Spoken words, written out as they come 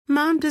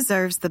Mom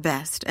deserves the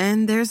best,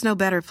 and there's no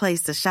better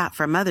place to shop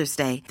for Mother's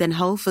Day than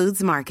Whole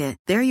Foods Market.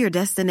 They're your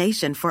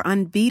destination for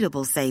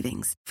unbeatable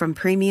savings, from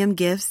premium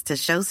gifts to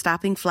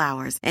show-stopping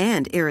flowers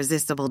and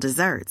irresistible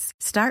desserts.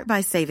 Start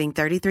by saving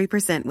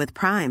 33% with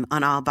Prime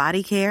on all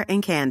body care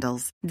and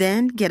candles.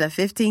 Then get a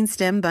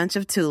 15-stem bunch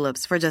of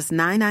tulips for just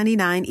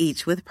 $9.99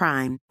 each with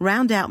Prime.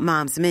 Round out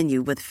Mom's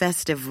menu with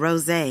festive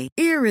rosé,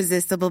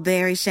 irresistible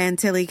berry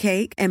chantilly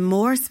cake, and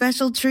more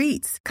special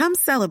treats. Come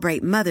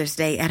celebrate Mother's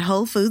Day at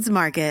Whole Foods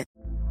Market.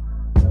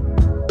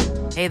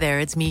 Hey there,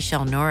 it's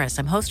Michelle Norris.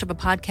 I'm host of a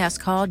podcast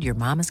called Your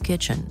Mama's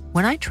Kitchen.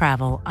 When I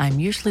travel, I'm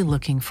usually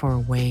looking for a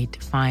way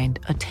to find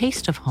a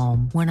taste of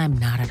home when I'm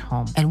not at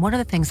home. And one of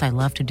the things I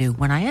love to do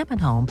when I am at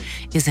home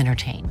is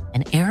entertain.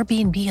 And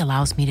Airbnb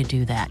allows me to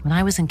do that. When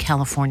I was in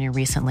California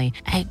recently,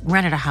 I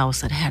rented a house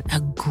that had a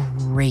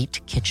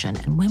great kitchen.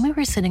 And when we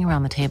were sitting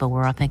around the table, we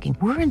were all thinking,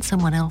 we're in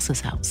someone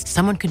else's house.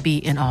 Someone could be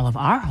in all of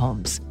our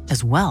homes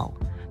as well.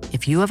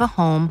 If you have a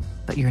home,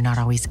 but you're not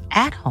always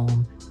at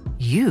home,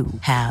 you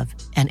have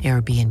an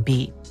Airbnb.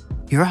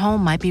 Your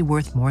home might be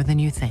worth more than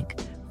you think.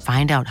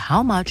 Find out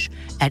how much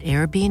at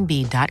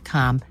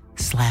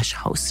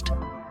airbnb.com/host.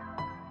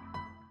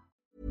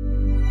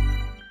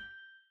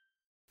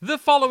 The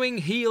following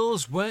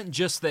heels weren't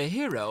just the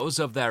heroes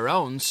of their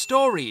own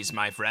stories,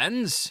 my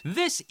friends.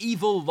 This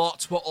evil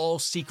lot were all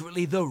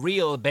secretly the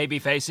real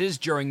babyfaces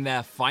during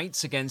their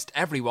fights against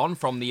everyone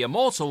from the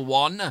Immortal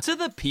One to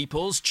the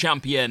People's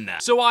Champion.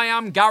 So I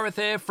am Gareth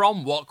here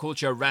from What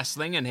Culture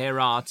Wrestling, and here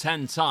are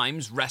 10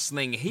 times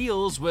wrestling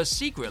heels were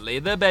secretly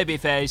the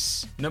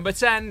babyface. Number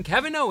 10,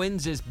 Kevin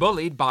Owens is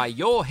bullied by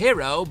your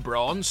hero,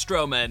 Braun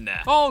Strowman.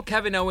 All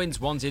Kevin Owens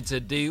wanted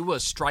to do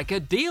was strike a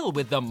deal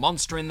with the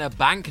monster in the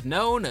bank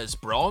known as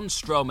Braun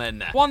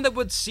Strowman, one that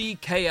would see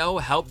KO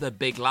help the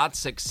big lad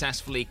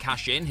successfully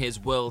cash in his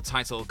world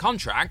title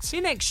contract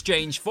in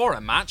exchange for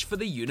a match for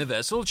the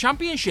Universal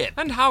Championship.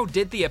 And how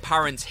did the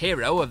apparent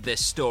hero of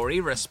this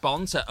story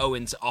respond to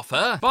Owens'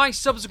 offer? By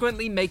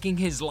subsequently making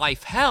his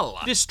life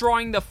hell,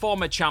 destroying the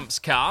former champ's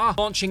car,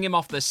 launching him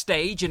off the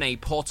stage in a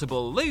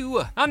portable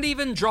loo, and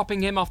even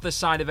dropping him off the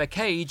side of a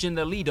cage in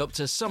the lead up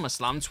to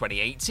SummerSlam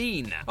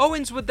 2018.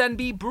 Owens would then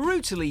be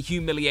brutally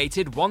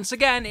humiliated once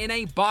again in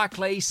a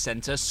Barclays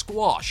Center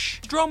squash.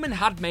 Strowman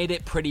had made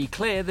it pretty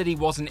clear that he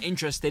wasn't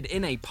interested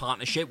in a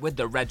partnership with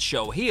the Red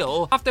Show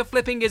heel after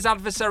flipping his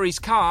adversary's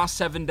car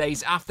 7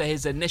 days after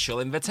his initial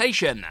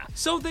invitation.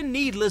 So the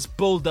needless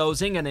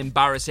bulldozing and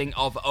embarrassing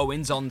of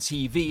Owens on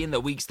TV in the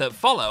weeks that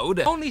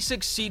followed only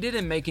succeeded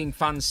in making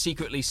fans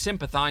secretly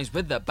sympathize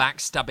with the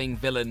backstabbing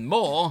villain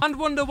more and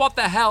wonder what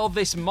the hell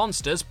this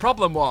monster's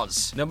problem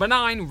was. Number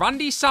 9,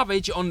 Randy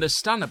Savage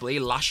understandably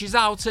lashes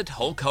out at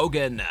Hulk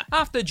Hogan.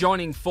 After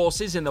joining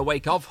forces in the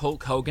wake of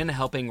Hulk Hogan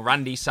helping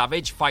Randy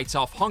Savage fight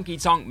off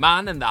Honky Tonk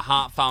Man and the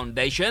Hart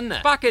Foundation,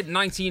 back at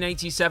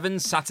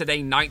 1987's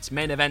Saturday Night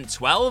Main Event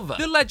 12,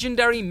 the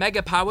legendary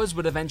Mega Powers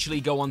would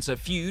eventually go on to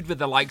feud with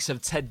the likes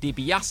of Ted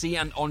DiBiase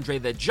and Andre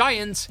the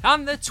Giant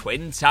and the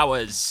Twin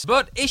Towers.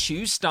 But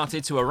issues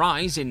started to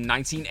arise in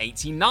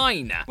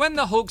 1989, when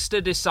the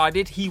Hulkster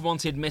decided he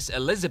wanted Miss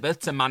Elizabeth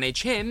to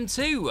manage him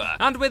too,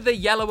 and with the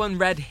yellow and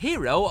red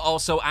hero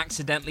also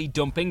accidentally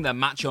dumping the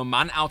Macho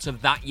Man out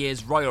of that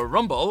year's Royal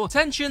Rumble,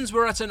 tensions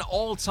were at an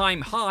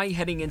all-time high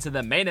heading into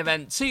the Main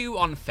Event 2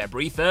 on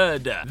February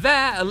 3rd.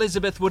 There,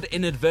 Elizabeth would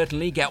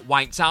inadvertently get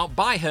wiped out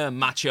by her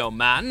Macho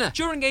Man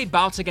during a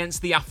bout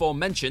against the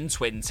aforementioned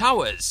Twin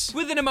Towers,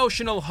 with an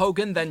emotional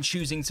Hogan then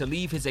choosing to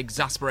leave his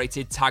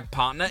exasperated tag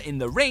partner in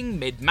the ring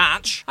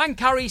mid-match and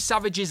carry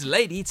Savage's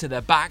lady to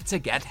the back to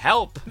get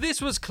help.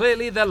 This was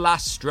clearly the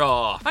last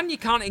straw, and you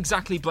can't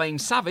exactly blame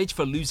Savage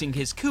for losing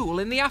his cool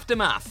in the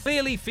aftermath.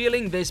 Clearly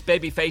feeling this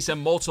babyface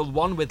Immortal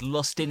One with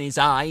lust in his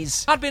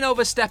eyes had been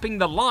overstepping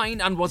the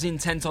line and was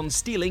intent on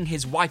stealing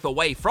his wife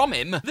away from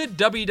him, the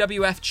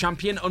WWF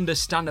champion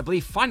understandably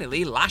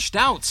finally lashed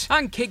out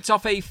and kicked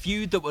off a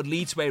feud that would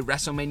lead to a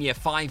WrestleMania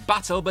 5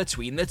 battle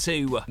between the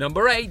two.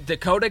 Number 8,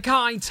 Dakota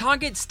Kai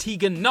targets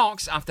Tegan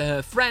Nox after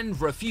her friend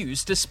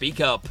refused to speak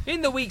up.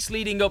 In the weeks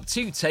leading up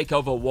to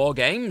TakeOver War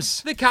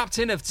Games, the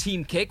captain of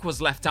Team Kick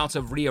was left out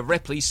of Rhea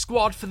Ripley's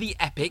squad for the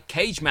epic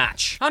cage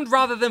match, and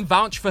rather than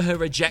vouch for her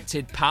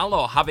rejected pal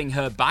or having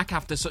her back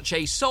after such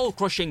a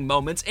soul-crushing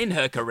moment in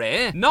her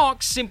career,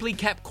 Nox simply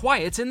kept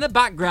quiet in the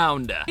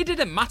background. It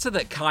didn't matter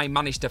that Kai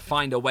managed to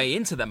find a way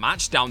into the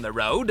match down the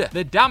road,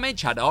 the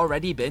damage had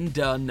already been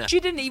done. She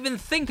didn't even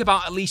think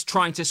about at least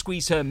trying to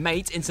squeeze her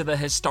mate into the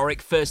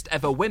historic first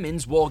ever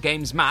women's War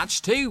Games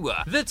match too.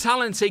 The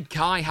talented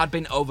Kai had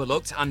been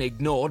overlooked and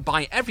ignored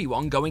by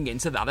everyone going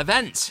into that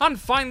event, and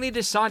finally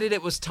decided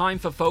it was time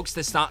for folks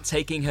to start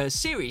taking her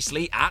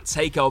seriously at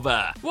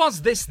TakeOver.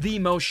 Was this the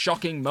most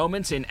shocking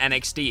moment in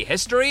NXT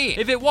history?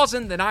 If it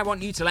wasn't, then I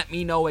want you to let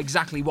me know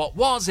exactly what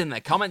was in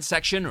the comment section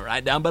section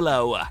right down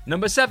below.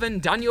 Number 7,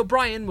 Daniel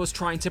Bryan was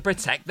trying to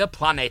protect the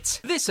planet.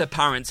 This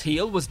apparent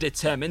heel was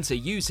determined to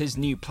use his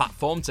new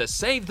platform to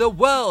save the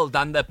world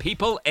and the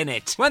people in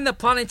it. When the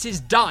planet is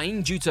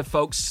dying due to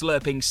folks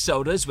slurping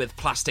sodas with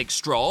plastic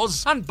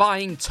straws and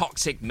buying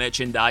toxic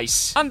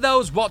merchandise, and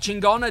those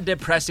watching on are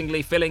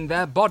depressingly filling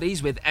their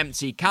bodies with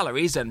empty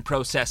calories and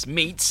processed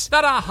meats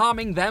that are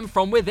harming them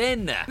from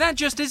within, there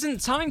just isn't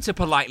time to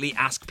politely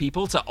ask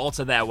people to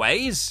alter their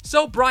ways.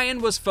 So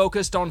Bryan was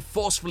focused on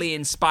forcefully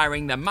inspiring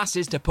the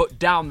masses to put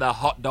down their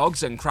hot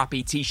dogs and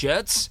crappy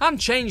t-shirts and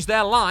change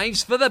their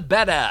lives for the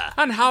better.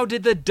 And how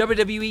did the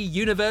WWE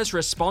Universe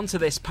respond to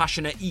this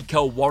passionate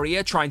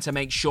eco-warrior trying to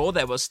make sure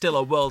there was still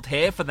a world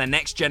here for the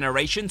next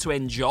generation to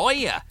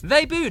enjoy?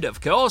 They booed, of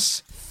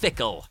course.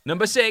 Fickle.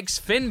 Number 6,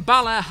 Finn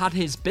Balor had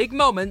his big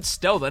moment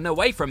stolen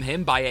away from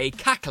him by a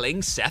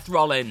cackling Seth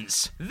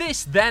Rollins.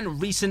 This then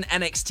recent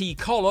NXT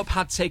call-up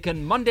had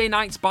taken Monday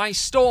Night by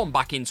storm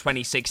back in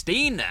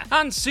 2016,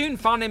 and soon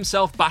found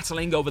himself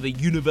battling over the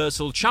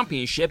Universal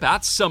Championship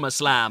at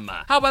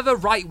SummerSlam. However,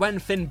 right when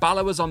Finn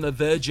Balor was on the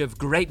verge of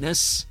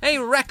greatness, a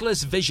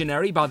reckless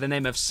visionary by the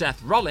name of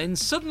Seth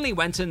Rollins suddenly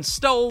went and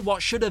stole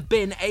what should have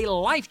been a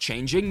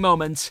life-changing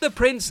moment. The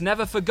Prince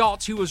never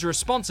forgot who was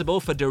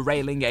responsible for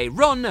derailing a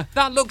run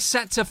that looked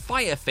set to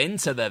fire Finn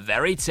to the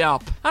very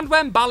top. And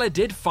when Balor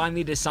did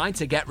finally decide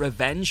to get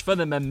revenge for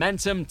the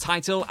momentum,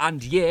 title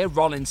and year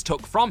Rollins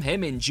took from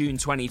him in June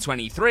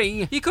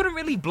 2023, you couldn't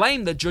really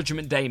blame the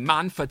Judgment Day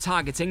man for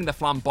targeting the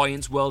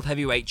flamboyant World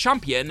Heavyweight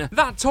Champion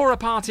that tore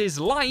apart his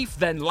life,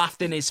 then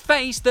laughed in his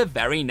face the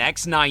very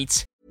next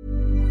night.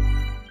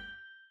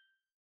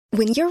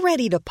 When you're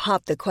ready to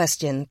pop the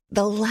question,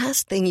 the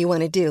last thing you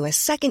want to do is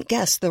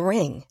second-guess the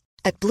ring.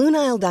 At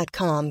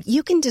BlueNile.com,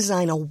 you can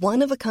design a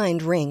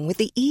one-of-a-kind ring with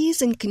the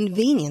ease and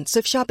convenience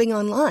of shopping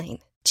online.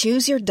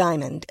 Choose your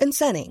diamond and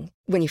setting.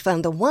 When you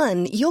find the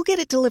one, you'll get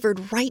it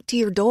delivered right to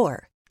your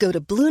door. Go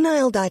to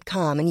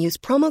BlueNile.com and use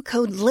promo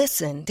code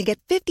LISTEN to get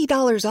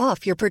 $50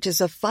 off your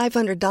purchase of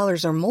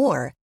 $500 or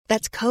more.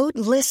 That's code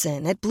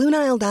LISTEN at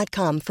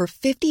BlueNile.com for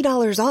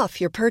 $50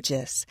 off your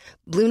purchase.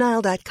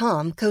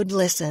 BlueNile.com, code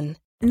LISTEN.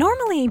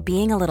 Normally,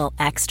 being a little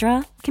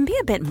extra can be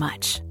a bit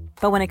much.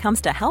 But when it comes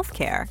to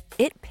healthcare,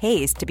 it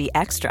pays to be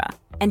extra.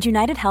 And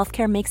United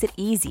Healthcare makes it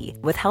easy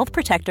with Health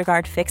Protector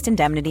Guard fixed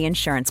indemnity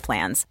insurance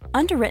plans.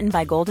 Underwritten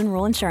by Golden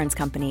Rule Insurance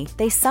Company,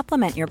 they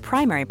supplement your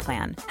primary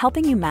plan,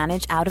 helping you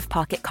manage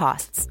out-of-pocket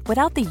costs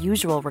without the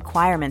usual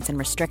requirements and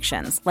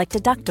restrictions like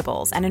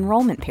deductibles and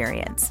enrollment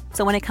periods.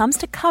 So when it comes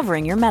to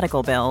covering your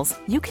medical bills,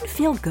 you can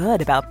feel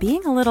good about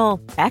being a little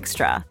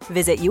extra.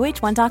 Visit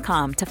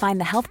UH1.com to find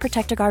the Health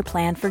Protector Guard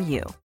plan for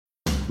you.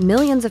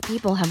 Millions of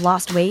people have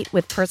lost weight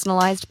with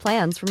personalized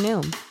plans from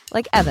Noom.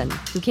 Like Evan,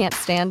 who can't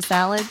stand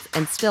salads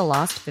and still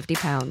lost 50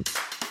 pounds.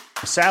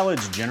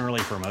 Salads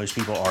generally for most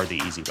people are the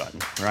easy button,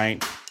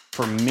 right?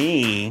 For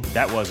me,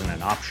 that wasn't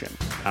an option.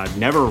 I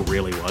never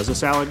really was a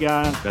salad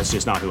guy. That's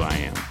just not who I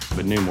am.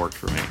 But Noom worked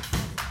for me.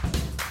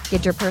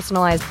 Get your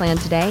personalized plan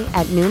today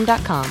at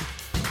Noom.com.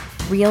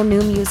 Real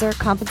Noom user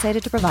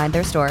compensated to provide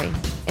their story.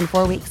 In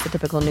 4 weeks, the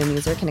typical Noom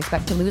user can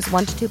expect to lose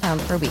 1 to 2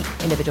 pounds per week.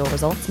 Individual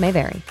results may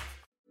vary.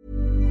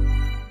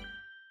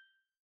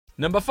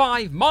 Number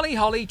 5, Molly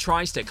Holly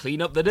tries to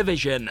clean up the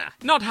division.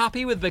 Not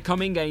happy with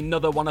becoming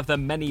another one of the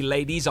many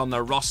ladies on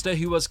the roster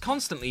who was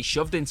constantly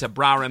shoved into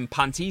bra and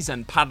panties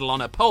and paddle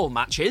on a pole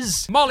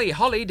matches, Molly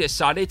Holly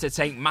decided to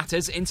take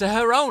matters into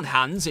her own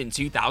hands in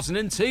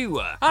 2002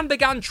 and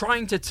began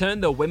trying to turn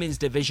the women's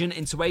division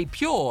into a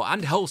pure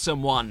and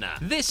wholesome one.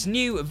 This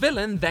new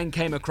villain then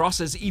came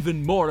across as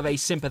even more of a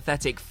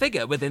sympathetic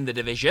figure within the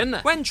division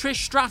when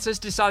Trish Stratus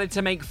decided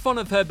to make fun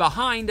of her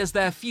behind as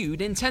their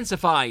feud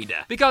intensified,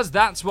 because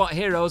that's what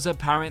heroes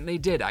apparently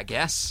did, I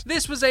guess.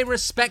 This was a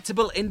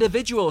respectable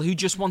individual who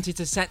just wanted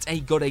to set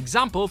a good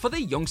example for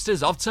the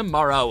youngsters of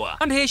tomorrow.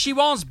 And here she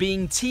was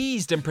being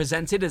teased and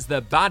presented as the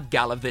bad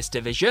gal of this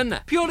division,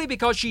 purely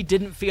because she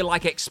didn't feel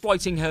like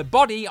exploiting her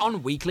body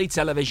on weekly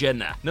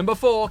television. Number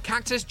 4,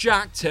 Cactus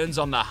Jack turns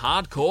on the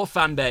hardcore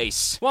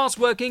fanbase. Whilst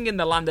working in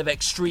the land of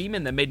extreme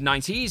in the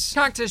mid-90s,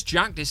 Cactus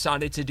Jack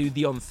decided to do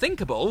the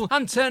unthinkable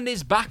and turned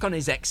his back on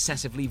his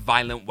excessively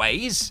violent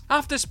ways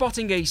after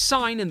spotting a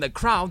sign in the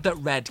crowd that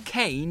read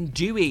Kane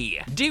Dewey.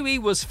 Dewey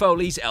was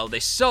Foley's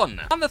eldest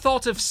son, and the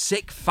thought of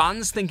sick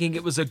fans thinking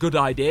it was a good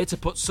idea to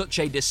put such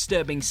a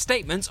disturbing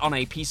statement on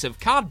a piece of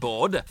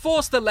cardboard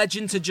forced the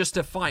legend to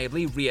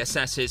justifiably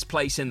reassess his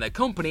place in the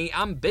company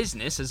and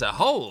business as a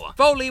whole.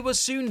 Foley was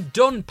soon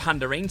done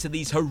pandering to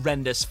these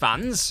horrendous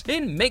fans.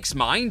 In Mick's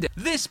mind,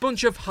 this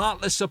bunch of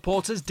heartless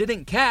supporters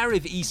didn't care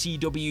if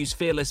ECW's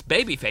fearless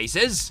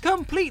babyfaces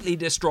completely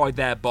destroyed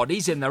their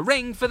bodies in the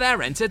ring for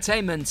their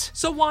entertainment.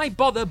 So why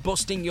bother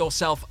busting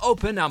yourself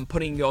open open and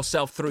putting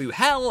yourself through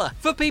hell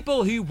for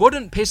people who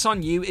wouldn't piss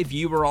on you if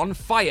you were on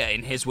fire,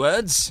 in his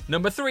words.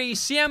 Number 3,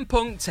 CM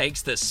Punk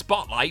takes the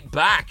spotlight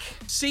back.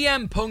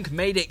 CM Punk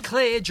made it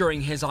clear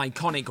during his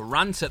iconic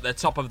rant at the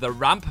top of the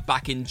ramp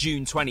back in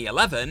June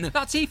 2011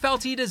 that he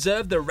felt he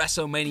deserved the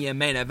WrestleMania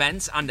main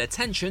event and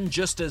attention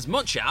just as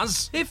much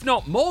as, if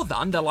not more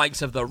than, the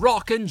likes of The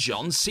Rock and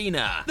John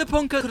Cena. The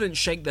Punker couldn't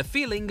shake the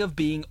feeling of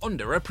being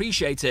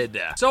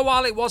underappreciated. So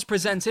while it was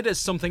presented as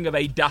something of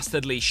a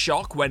dastardly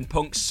shock when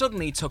Punk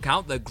suddenly took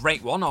out the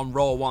Great One on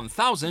Raw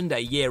 1000 a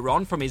year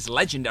on from his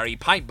legendary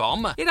pipe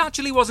bomb, it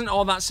actually wasn't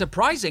all that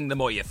surprising the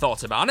more you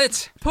thought about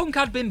it. Punk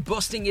had been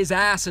busting his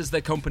ass as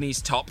the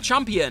company's top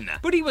champion,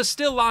 but he was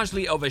still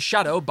largely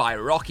overshadowed by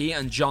Rocky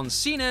and John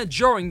Cena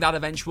during that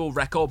eventual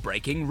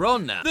record-breaking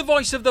run. The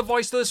voice of the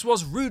voiceless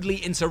was rudely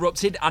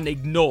interrupted and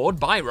ignored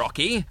by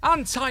Rocky,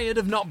 and tired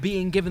of not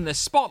being given the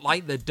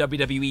spotlight the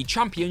WWE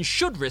champion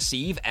should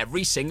receive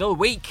every single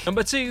week.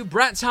 Number 2,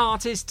 Bret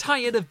Hart is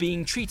tired of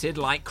being treated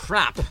like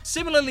crap.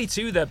 Similarly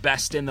to the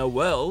best in the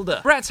world,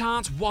 Bret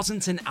Hart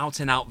wasn't an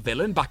out-and-out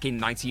villain back in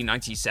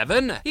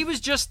 1997. He was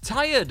just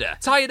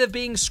tired of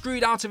being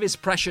screwed out of his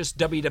precious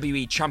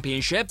WWE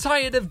championship,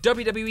 tired of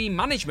WWE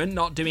management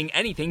not doing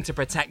anything to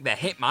protect the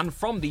Hitman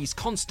from these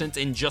constant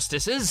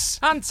injustices,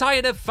 and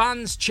tired of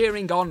fans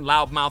cheering on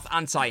loudmouth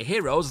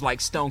anti-heroes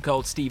like Stone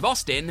Cold Steve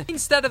Austin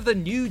instead of the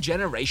new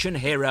generation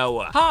hero.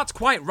 Hart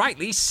quite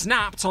rightly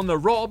snapped on the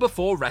Raw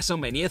before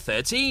WrestleMania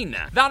 13.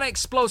 That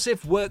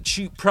explosive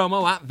work-shoot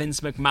promo at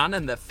Vince McMahon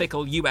and the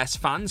fickle US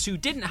fans who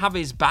didn't have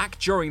his back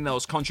during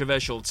those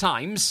controversial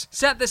times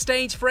set the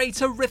stage for a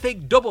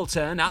terrific double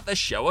turn at the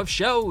show of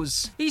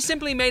shows. He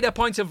simply made a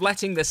point of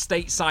letting the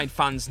stateside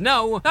fans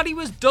know that he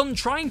was done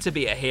trying to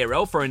be a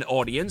hero for an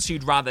audience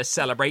who'd rather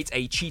celebrate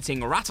a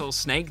cheating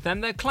rattlesnake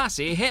than the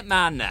classy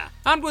Hitman,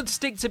 and would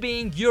stick to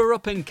being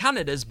Europe and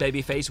Canada's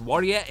babyface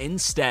warrior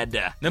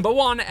instead. Number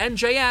 1,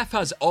 MJF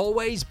has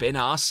always been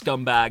our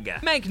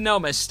scumbag. Make no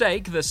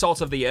mistake, the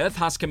Salt of the Earth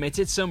has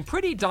committed some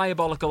pretty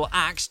diabolical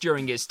acts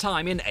during his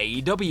time in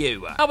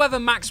AEW. However,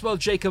 Maxwell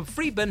Jacob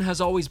Friedman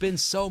has always been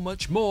so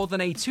much more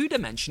than a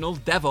two-dimensional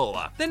devil.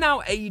 The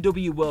now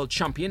AEW World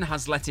Champion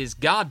has let his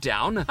guard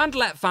down and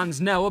let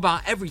fans know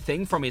about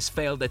everything from his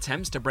failed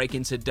attempts to break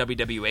into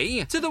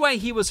WWE, to the way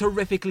he was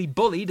horrifically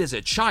bullied as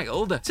a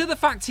child, to the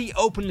fact he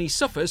openly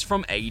suffers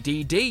from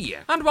ADD.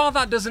 And while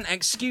that doesn't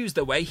excuse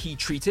the way he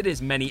treated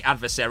his many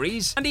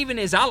adversaries, and even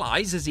his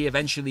allies as he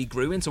eventually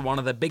grew into one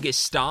of the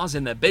biggest stars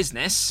in the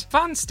business,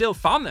 fans still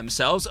found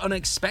themselves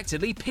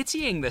unexpectedly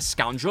pitying the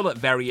scoundrel at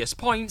various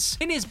points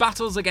in his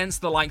battles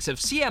against the likes of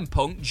CM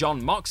Punk,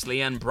 Jon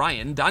Moxley, and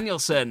Bryan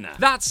Danielson.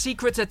 That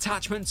secret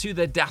attachment to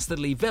the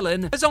dastardly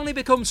villain has only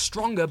become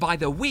stronger by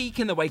the week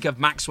in the wake of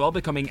Maxwell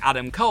becoming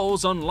Adam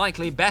Cole's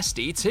unlikely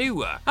bestie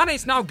too. And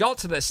it's now got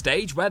to the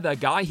stage where the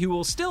guy who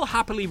will still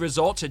happily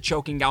resort to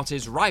choking out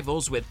his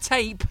rivals with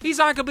tape is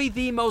arguably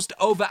the most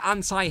over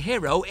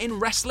anti-hero in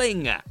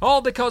wrestling.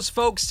 All because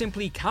folks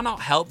simply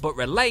cannot help but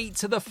relate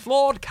to the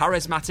flawed,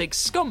 charismatic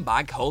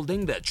scumbag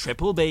holding the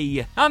Triple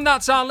B. And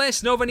that's our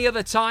list. Know of any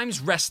other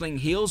times wrestling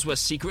heels were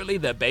secretly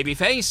the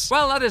babyface?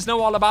 Well, let us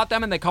know all about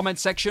them in the comment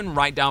section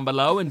right down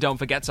below, and don't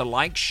forget to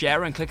like,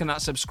 share, and click on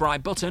that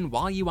subscribe button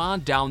while you are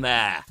down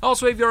there.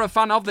 Also, if you're a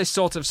fan of this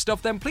sort of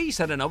stuff, then please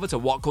head on over to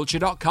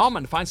whatculture.com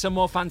and find some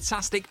more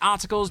fantastic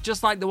articles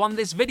just like the one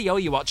this video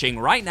you're watching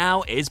right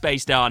now is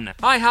based on.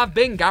 I have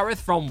been Gareth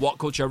from What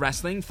Culture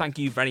Wrestling. Thank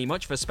you very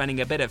much for spending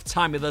a bit of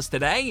time with us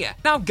today.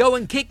 Now go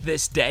and kick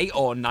this day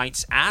or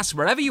night's ass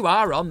wherever you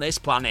are on this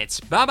planet.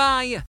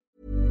 Bye-bye!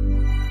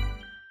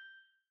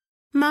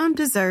 Mom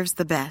deserves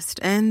the best,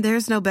 and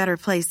there's no better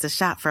place to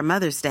shop for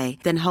Mother's Day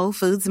than Whole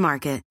Foods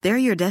Market. They're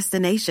your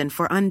destination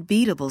for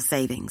unbeatable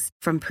savings,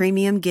 from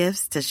premium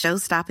gifts to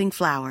show-stopping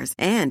flowers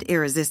and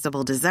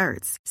irresistible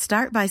desserts.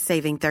 Start by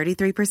saving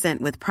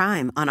 33% with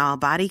Prime on all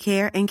body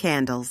care and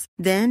candles.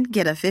 Then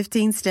get a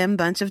 15-stem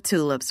bunch of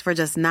tulips for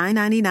just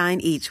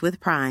 $9.99 each with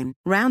Prime.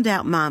 Round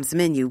out Mom's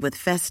menu with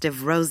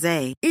festive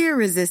rosé,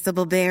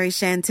 irresistible berry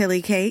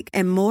chantilly cake,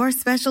 and more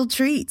special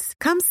treats.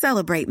 Come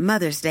celebrate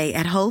Mother's Day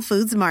at Whole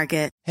Foods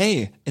Market.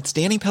 Hey, it's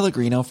Danny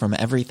Pellegrino from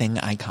Everything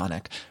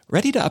Iconic.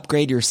 Ready to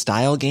upgrade your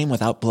style game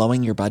without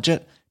blowing your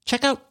budget?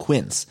 Check out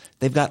Quince.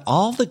 They've got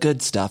all the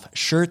good stuff,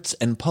 shirts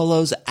and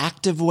polos,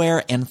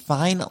 activewear, and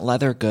fine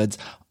leather goods,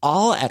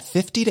 all at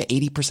 50 to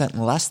 80%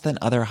 less than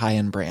other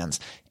high-end brands.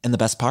 And the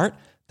best part?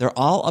 They're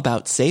all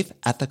about safe,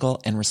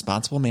 ethical, and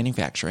responsible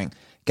manufacturing.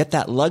 Get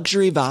that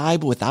luxury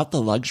vibe without the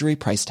luxury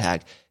price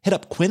tag. Hit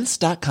up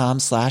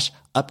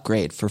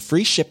quince.com/upgrade for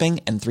free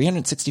shipping and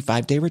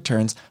 365-day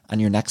returns on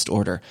your next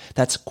order.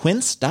 That's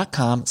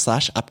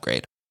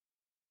quince.com/upgrade.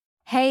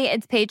 Hey,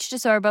 it's Paige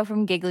DeSorbo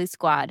from Giggly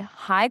Squad.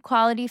 High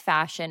quality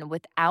fashion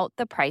without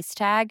the price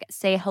tag.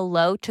 Say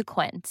hello to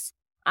Quince.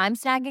 I'm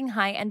snagging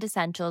high-end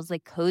essentials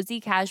like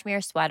cozy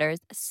cashmere sweaters,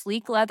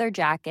 sleek leather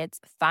jackets,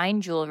 fine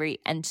jewelry,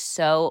 and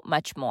so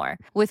much more.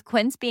 With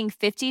Quince being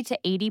 50 to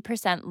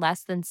 80%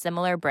 less than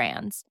similar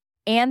brands.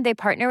 And they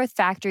partner with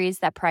factories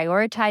that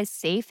prioritize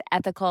safe,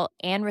 ethical,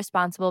 and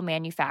responsible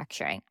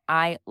manufacturing.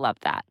 I love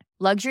that.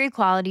 Luxury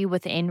quality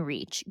within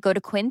reach. Go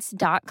to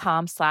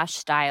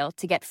quince.com/style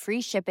to get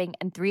free shipping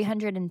and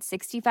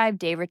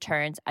 365-day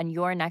returns on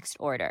your next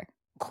order.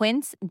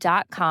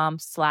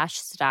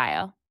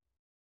 Quince.com/style.